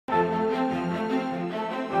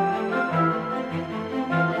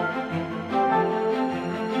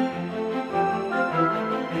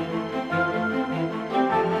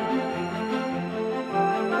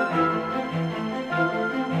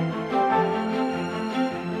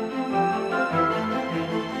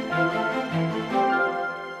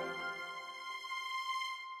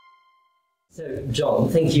John,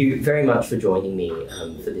 thank you very much for joining me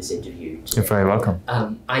for this interview today. You're very welcome.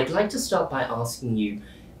 I'd like to start by asking you,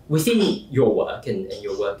 within your work and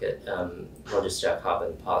your work at Stirk Harbour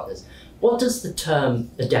and Partners, what does the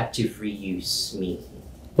term adaptive reuse mean?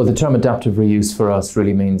 Well, the term adaptive reuse for us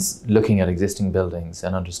really means looking at existing buildings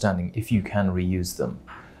and understanding if you can reuse them.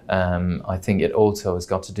 I think it also has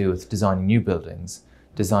got to do with designing new buildings,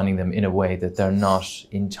 designing them in a way that they're not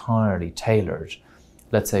entirely tailored,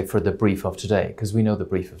 let's say, for the brief of today, because we know the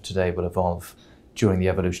brief of today will evolve during the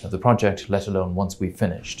evolution of the project, let alone once we've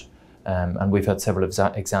finished. And we've had several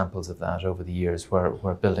examples of that over the years where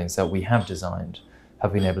buildings that we have designed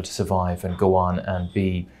have been able to survive and go on and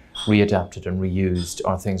be readapted and reused,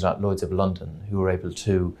 are things like Lloyd's of London, who were able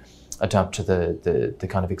to adapt to the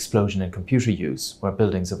kind of explosion in computer use, where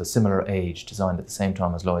buildings of a similar age designed at the same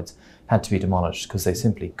time as Lloyd's had to be demolished because they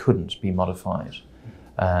simply couldn't be modified.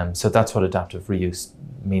 So that's what adaptive reuse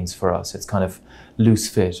means for us. It's kind of loose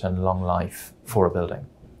fit and long life for a building.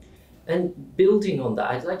 And building on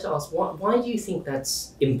that, I'd like to ask, why do you think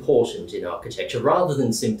that's important in architecture, rather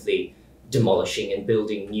than simply demolishing and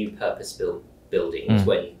building new purpose-built buildings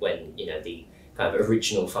when you know the kind of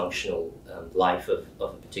original functional life of a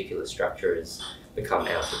particular structure has become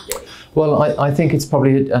out of date? Well, I think it's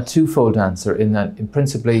probably a twofold answer, in that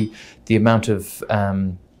principally the amount of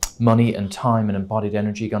money and time and embodied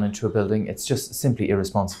energy gone into a building, it's just simply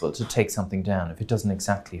irresponsible to take something down if it doesn't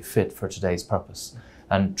exactly fit for today's purpose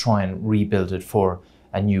and try and rebuild it for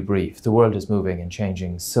a new brief. The world is moving and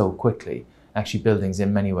changing so quickly. Actually, buildings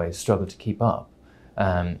in many ways struggle to keep up.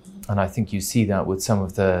 And I think you see that with some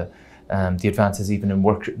of the advances even in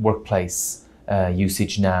workplace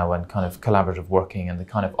usage now, and kind of collaborative working, and the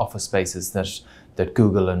kind of office spaces that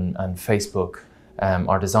Google and Facebook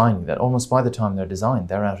are designing, that almost by the time they're designed,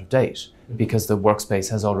 they're out of date because the workspace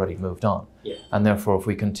has already moved on. Yeah. And therefore, if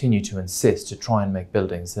we continue to insist to try and make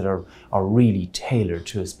buildings that are really tailored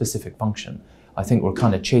to a specific function, I think we're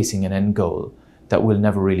kind of chasing an end goal that we'll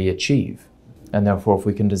never really achieve. And therefore, if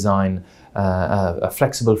we can design a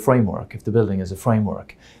flexible framework, if the building is a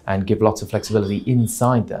framework, and give lots of flexibility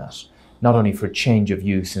inside that, not only for change of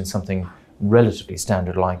use in something relatively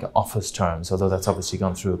standard like office terms, although that's obviously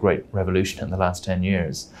gone through a great revolution in the last 10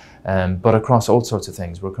 years, but across all sorts of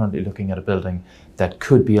things. We're currently looking at a building that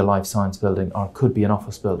could be a life science building or could be an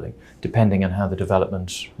office building, depending on how the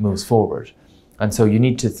development moves forward. And so you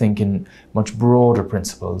need to think in much broader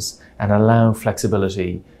principles and allow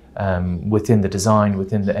flexibility within the design,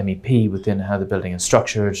 within the MEP, within how the building is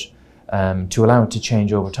structured, to allow it to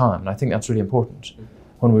change over time. And I think that's really important.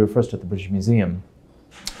 When we were first at the British Museum,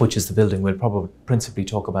 which is the building we'll probably principally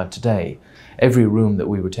talk about today, every room that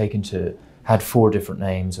we were taken to had 4 different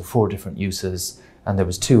names or 4 different uses, and there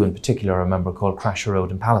was 2 in particular I remember called Crasher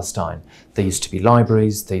Road and Palestine. They used to be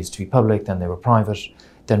libraries, they used to be public, then they were private,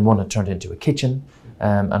 then one had turned into a kitchen,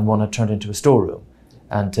 and one had turned into a storeroom.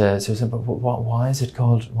 And so I said, but why is it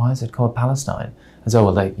called Palestine? And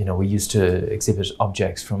so, well, we used to exhibit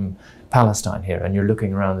objects from Palestine here, and you're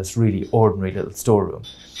looking around this really ordinary little storeroom.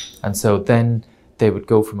 And so then they would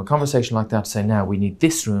go from a conversation like that to say, now we need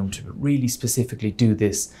this room to really specifically do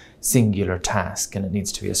this singular task, and it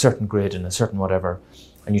needs to be a certain grid and a certain whatever.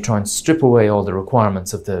 And you try and strip away all the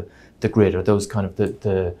requirements of the grid, or those kind of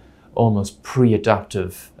the almost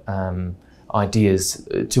pre-adaptive ideas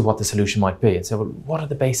to what the solution might be, and say, well, what are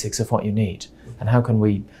the basics of what you need? And how can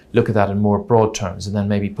we look at that in more broad terms, and then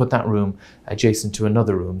maybe put that room adjacent to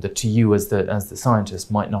another room that to you as the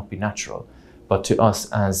scientist might not be natural, but to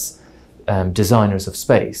us as designers of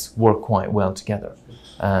space work quite well together.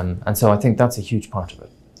 And so I think that's a huge part of it.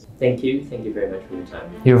 Thank you very much for your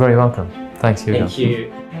time. You're very welcome. Thanks, Hugo. Thank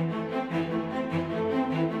you.